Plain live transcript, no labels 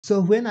So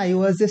when I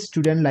was a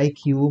student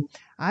like you,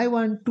 I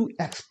want to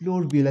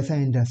explore VLSI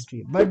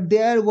industry, but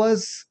there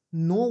was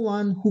no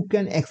one who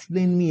can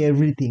explain me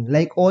everything,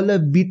 like all the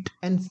bit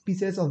and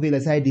pieces of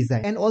VLSI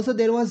design. And also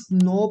there was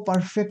no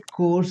perfect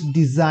course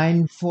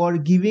designed for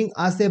giving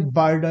us a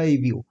bird's eye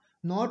view.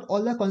 Not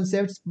all the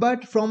concepts,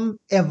 but from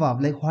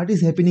above, like what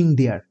is happening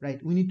there,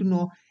 right? We need to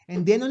know,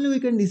 and then only we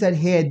can decide,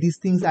 hey, these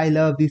things I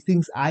love, these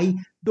things I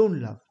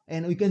don't love,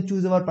 and we can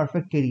choose our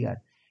perfect career.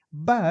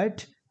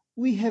 But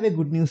we have a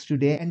good news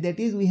today, and that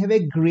is we have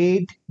a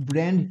great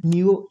brand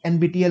new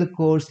NPTEL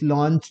course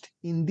launched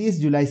in this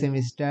July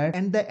semester,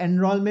 and the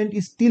enrollment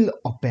is still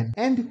open.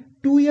 And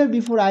 2 years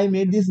before I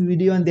made this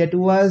video, and that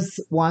was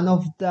one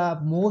of the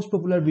most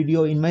popular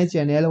video in my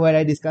channel where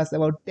I discussed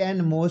about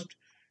 10 most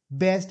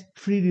best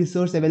free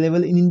resource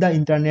available in the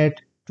internet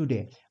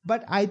today.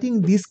 But I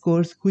think this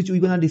course, which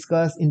we're gonna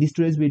discuss in this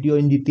today's video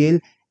in detail,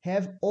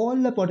 have all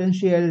the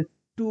potential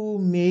to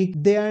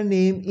make their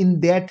name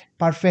in that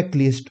perfect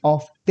list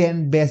of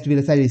 10 best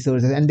VLSI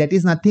resources, and that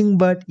is nothing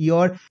but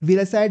your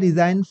VLSI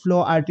Design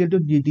Flow RTL to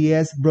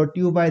GDS, brought to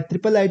you by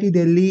IIIT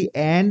Delhi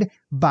and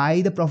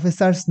by the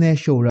Professor Sneh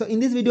Shora. So in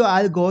this video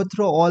I'll go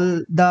through all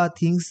the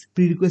things,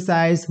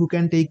 prerequisites, who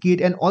can take it,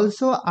 and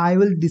also I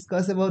will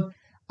discuss about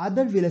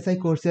other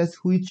VLSI courses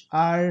which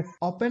are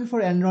open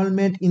for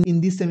enrollment in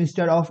this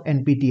semester of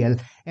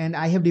NPTEL, and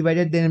I have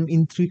divided them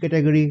in 3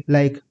 categories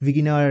like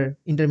beginner,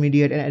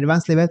 intermediate and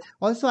advanced level.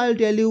 Also I'll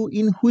tell you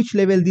in which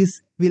level this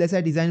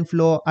VLSI Design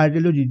Flow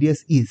RTL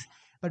GDS is.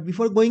 But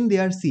before going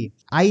there, see,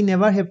 I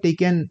never have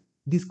taken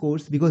this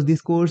course because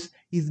this course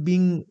is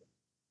being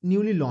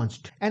newly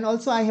launched, and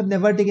also I have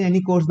never taken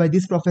any course by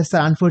this professor.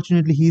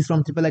 Unfortunately, he is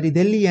from IIIT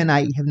Delhi and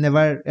I have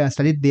never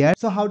studied there.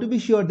 So how to be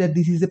sure that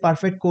this is a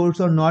perfect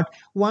course or not?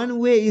 One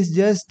way is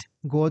just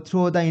go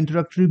through the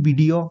introductory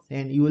video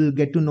and you will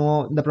get to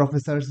know the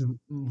professor's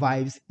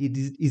vibes.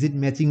 Is it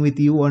matching with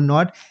you or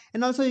not?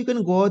 And also you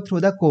can go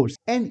through the course,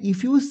 and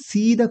if you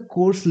see the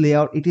course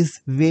layout, it is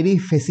very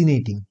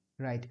fascinating,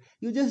 right?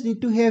 You just need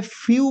to have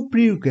few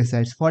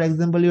prerequisites. For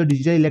example, your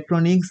digital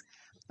electronics,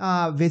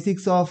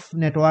 basics of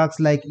networks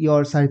like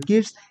your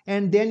circuits,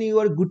 and then you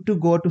are good to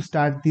go to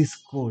start this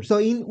course. So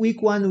in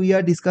week 1 we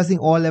are discussing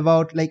all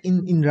about, like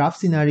in rough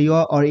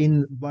scenario or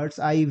in bird's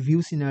eye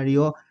view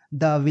scenario,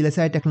 the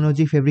VLSI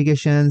technology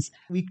fabrications.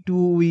 Week 2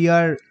 we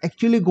are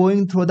actually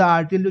going through the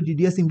RTL to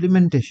GDS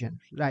implementation,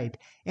 right?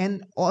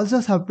 And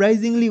also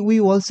surprisingly we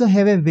also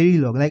have a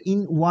Verilog, like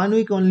in 1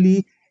 week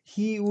only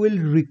he will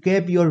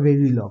recap your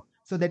Verilog.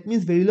 So that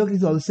means Verilog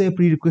is also a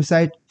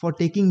prerequisite for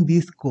taking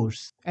this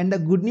course. And the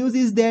good news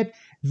is that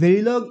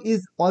Verilog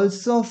is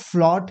also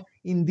flawed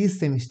in this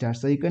semester.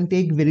 So you can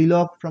take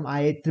Verilog from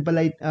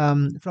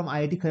from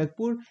IIT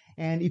Kharagpur,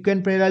 and you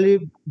can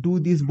parallelly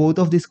do both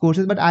of these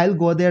courses. But I'll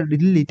go there a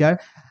little later.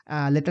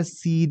 Let us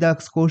see the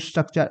course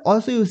structure.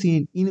 Also, you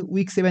see in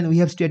week 7 we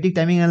have static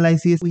timing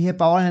analysis, we have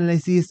power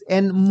analysis,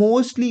 and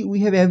mostly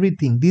we have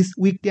everything. This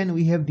week 10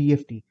 we have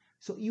DFT.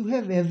 So you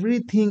have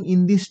everything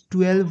in this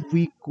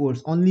 12-week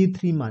course, only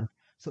 3 months.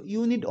 So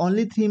you need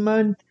only 3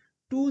 months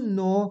to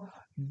know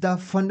the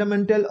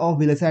fundamental of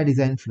VLSI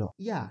design flow.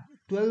 Yeah,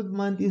 12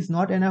 months is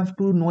not enough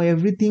to know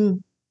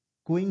everything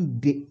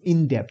going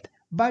in depth.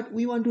 But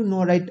we want to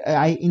know, right?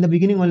 In the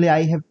beginning only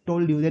I have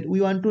told you that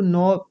we want to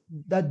know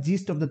the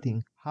gist of the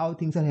thing, how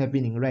things are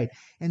happening, right?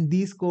 And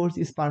this course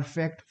is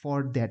perfect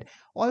for that.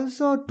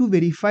 Also, to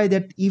verify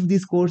that if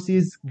this course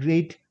is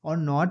great or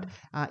not,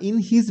 in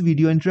his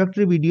video,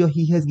 introductory video,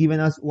 he has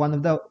given us one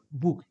of the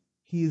book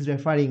he is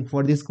referring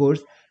for this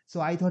course. So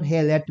I thought,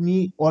 hey, let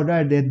me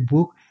order that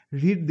book,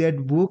 read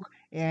that book,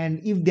 and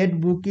if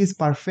that book is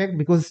perfect,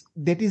 because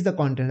that is the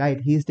content,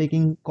 right? He is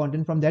taking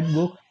content from that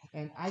book,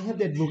 and I have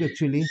that book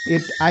actually.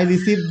 I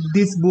received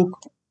this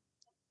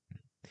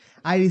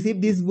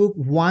book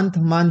 1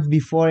 month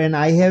before, and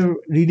I have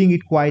reading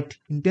it quite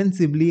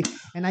intensively.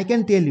 And I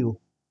can tell you,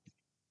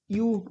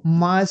 you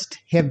must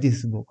have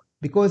this book,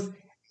 because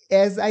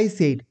as I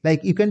said,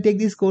 like you can take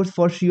this course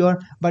for sure,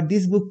 but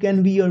this book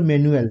can be your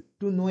manual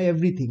to know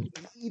everything.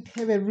 It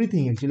have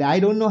everything actually. I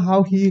don't know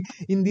how he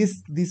in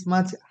this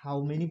much,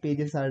 how many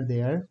pages are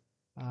there.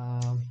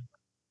 Um,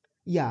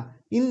 yeah,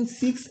 in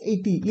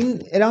 680,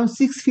 in around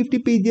 650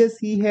 pages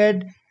he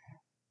had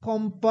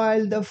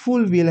compile the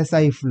full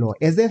VLSI flow.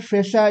 As a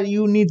fresher,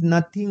 you need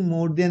nothing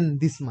more than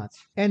this much.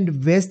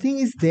 And best thing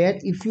is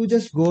that if you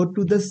just go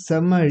to the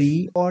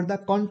summary or the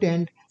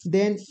content,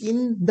 then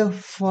in the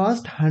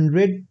first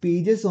 100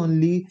 pages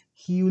only,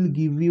 he will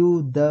give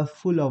you the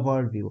full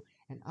overview.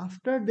 And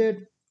after that,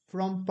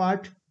 from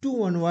part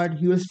 2 onward,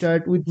 he will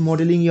start with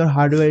modeling your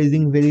hardware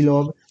using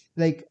Verilog,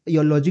 like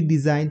your logic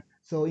design.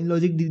 So in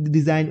logic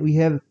design, we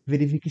have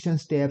verification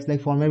steps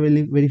like formal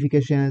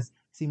verifications,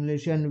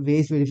 simulation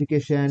based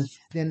verification,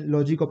 then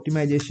logic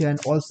optimization,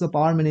 also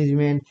power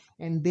management.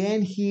 And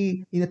then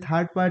he, in the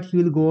third part, he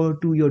will go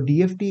to your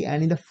DFT,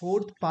 and in the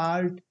fourth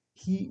part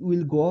he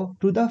will go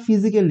to the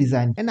physical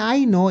design. And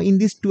I know in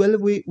this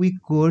 12-week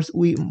course,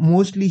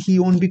 he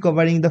won't be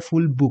covering the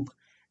full book.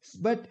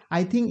 But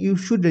I think you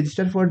should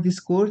register for this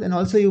course, and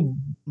also you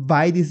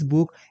buy this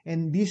book,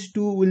 and these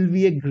two will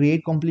be a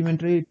great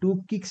complementary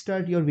to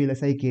kickstart your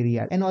VLSI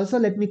career. And also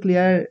let me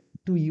clear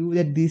to you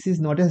that this is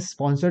not a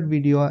sponsored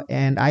video,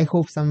 and I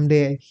hope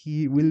someday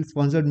he will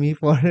sponsor me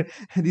for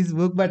this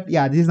book. But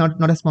yeah, this is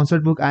not a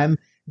sponsored book. I'm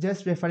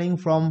just referring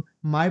from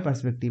my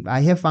perspective.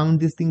 I have found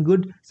this thing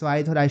good, so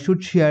I thought I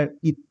should share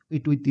it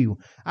with you.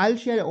 I'll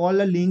share all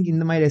the link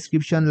in my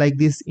description, like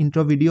this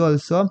intro video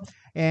also.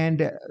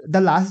 And the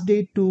last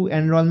date to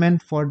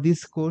enrollment for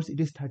this course, it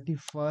is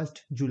 31st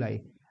July,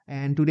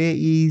 and today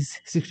is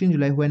 16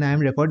 July when I am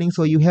recording,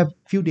 so you have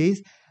few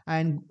days.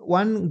 And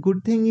one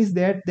good thing is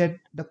that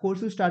the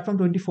course will start from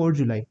 24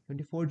 July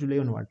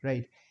onward,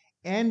 right?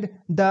 And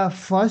the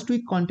first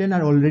week content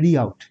are already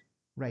out,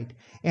 right?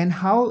 And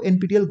how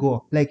NPTEL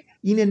go, like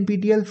in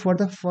NPTEL for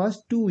the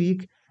first 2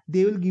 week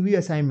they will give you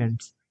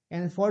assignments,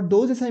 and for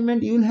those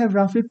assignment you will have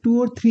roughly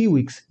 2 or 3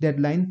 weeks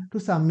deadline to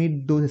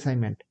submit those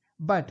assignment.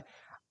 But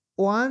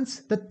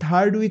once the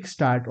third week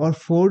start or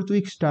fourth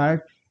week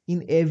start,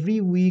 in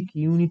every week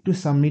you need to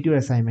submit your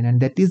assignment,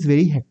 and that is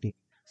very hectic.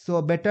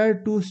 So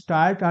better to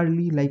start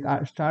early, like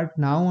start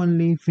now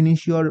only,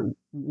 finish your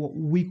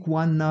week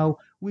one now,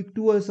 week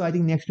two also, I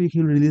think next week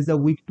he'll release the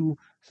week two.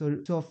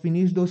 So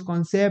finish those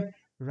concepts,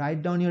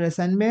 write down your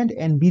assignment,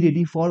 and be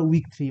ready for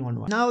week three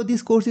onward. Now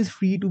this course is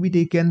free to be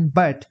taken,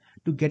 but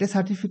to get a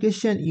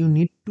certification you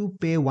need to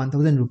pay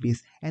 1000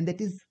 rupees, and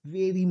that is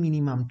very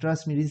minimum.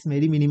 Trust me, it is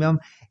very minimum.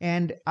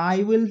 And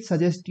I will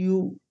suggest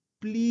you,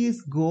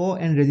 please go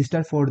and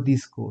register for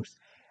this course.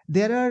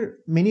 There are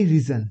many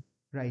reasons,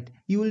 right?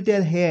 You will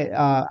tell, hey,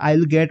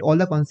 I'll get all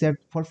the concept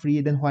for free,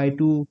 then why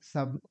to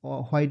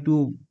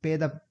pay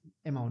the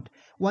amount?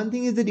 One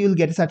thing is that you will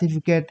get a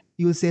certificate.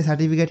 You will say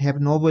certificate have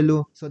no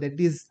value, so that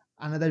is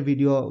another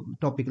video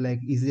topic, like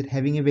is it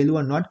having a value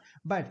or not.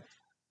 But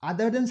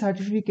other than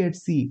certificate,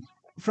 see,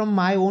 from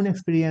my own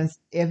experience,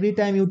 every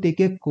time you take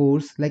a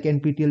course like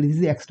NPTEL, this is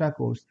the extra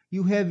course,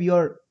 you have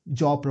your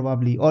job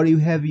probably, or you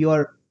have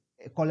your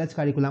college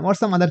curriculum or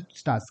some other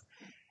task.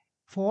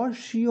 For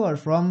sure,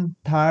 from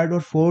third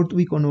or fourth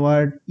week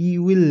onward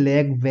you will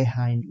lag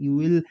behind. You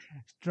will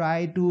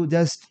try to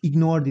just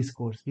ignore this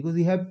course because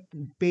you have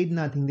paid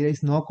nothing, there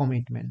is no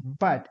commitment.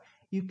 But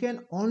you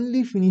can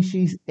only finish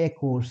a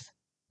course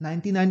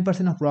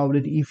 99% of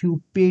probability if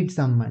you paid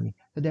some money.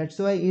 So that's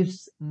why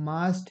it's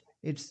must,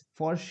 it's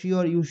for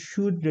sure you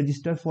should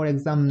register for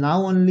exam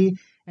now only,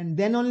 and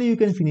then only you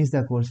can finish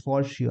the course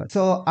for sure.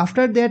 So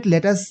after that,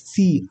 let us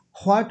see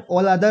what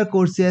all other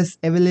courses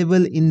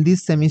available in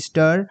this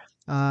semester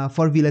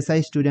for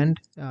VLSI student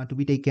to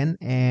be taken.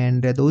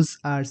 And those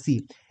are,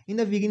 see, in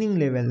the beginning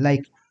level,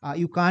 like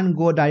you can't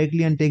go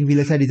directly and take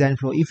VLSI Design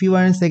Flow. If you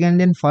are in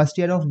second and first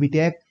year of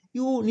BTech,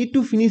 you need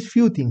to finish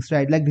few things,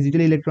 right? Like digital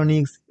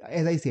electronics,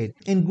 as I said.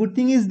 And good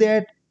thing is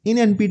that in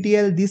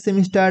NPTEL this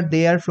semester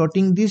they are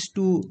floating these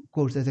two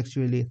courses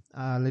actually.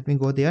 Let me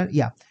go there.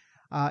 Yeah.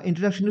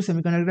 Introduction to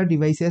Semiconductor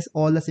Devices,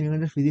 all the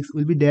semiconductor physics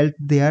will be dealt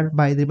there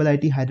by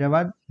IIIT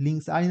Hyderabad.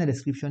 Links are in the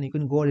description. You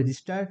can go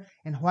register.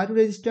 And why to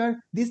register?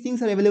 These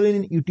things are available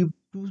in YouTube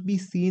to be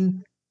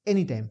seen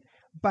anytime.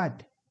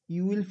 But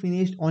you will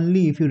finish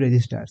only if you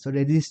register. So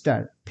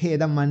register, pay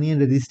the money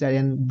and register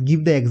and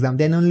give the exam.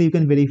 Then only you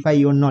can verify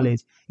your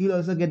knowledge. You'll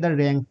also get the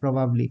rank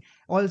probably.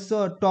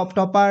 Also,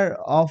 topper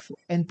of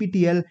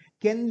NPTEL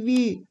can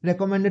be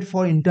recommended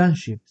for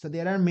internship. So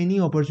there are many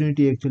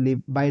opportunity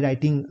actually by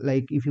writing,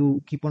 like if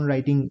you keep on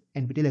writing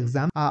NPTEL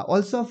exam.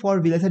 Also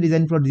for VLSI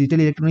design for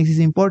digital electronics is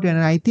important,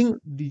 and I think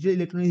digital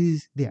electronics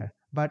is there.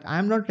 But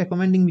I'm not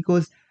recommending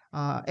because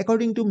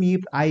according to me,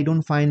 I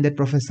don't find that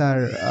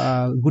professor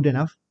good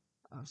enough.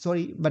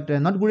 Sorry, but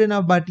not good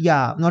enough, but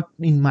yeah, not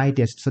in my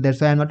test. So that's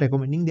why I'm not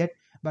recommending that.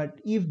 But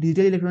if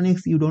digital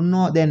electronics you don't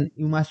know, then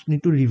you must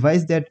need to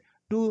revise that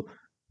to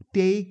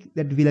take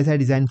that VLSI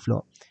design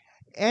flow.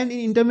 And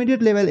in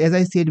intermediate level, as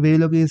I said,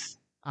 Verilog is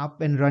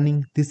up and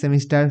running this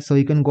semester, so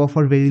you can go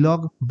for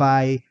Verilog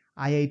by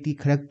IIT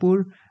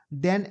Kharagpur.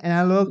 Then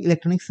analog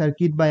electronic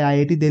circuit by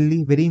IIT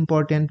Delhi, very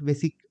important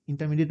basic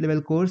intermediate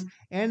level course.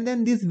 And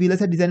then this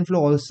VLSI design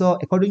flow also,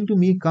 according to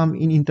me, come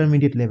in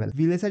intermediate level.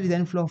 VLSI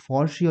design flow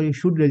for sure you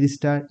should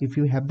register if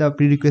you have the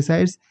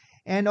prerequisites.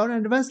 And on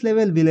advanced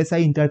level,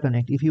 VLSI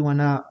interconnect, if you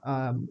wanna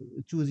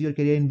choose your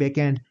career in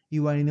backend,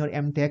 you are in your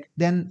MTech,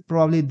 then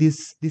probably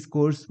this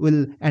course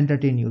will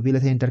entertain you,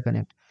 VLSI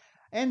interconnect.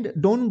 And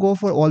don't go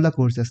for all the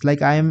courses.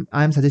 Like I'm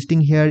suggesting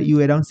here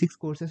you around 6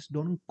 courses.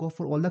 Don't go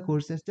for all the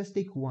courses, just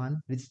take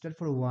one, register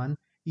for one.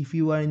 If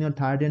you are in your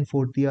third and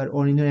fourth year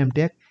or in your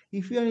MTech,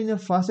 if you are in your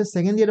first or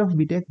second year of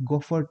BTech, go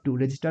for 2,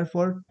 register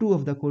for 2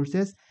 of the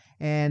courses,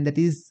 and that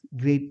is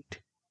great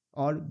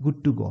or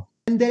good to go.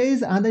 And there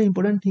is another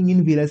important thing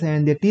in VLSI,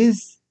 and that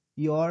is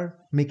your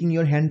making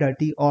your hand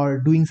dirty or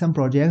doing some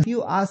projects. If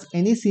you ask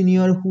any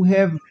senior who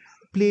have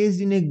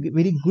placed in a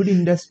very good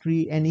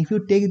industry, and if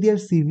you take their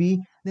CV,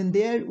 then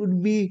there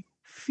would be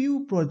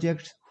few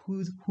projects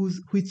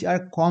which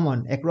are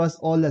common across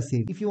all the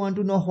CV. If you want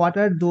to know what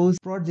are those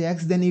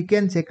projects, then you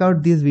can check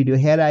out this video.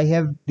 Here I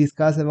have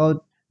discussed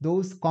about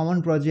those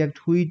common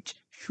projects which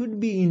should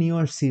be in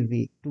your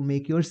CV to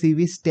make your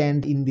CV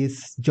stand in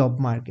this job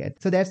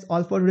market. So that's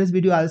all for today's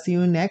video. I'll see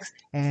you next,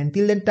 and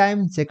till that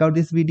time check out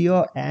this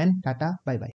video, and tata, bye bye.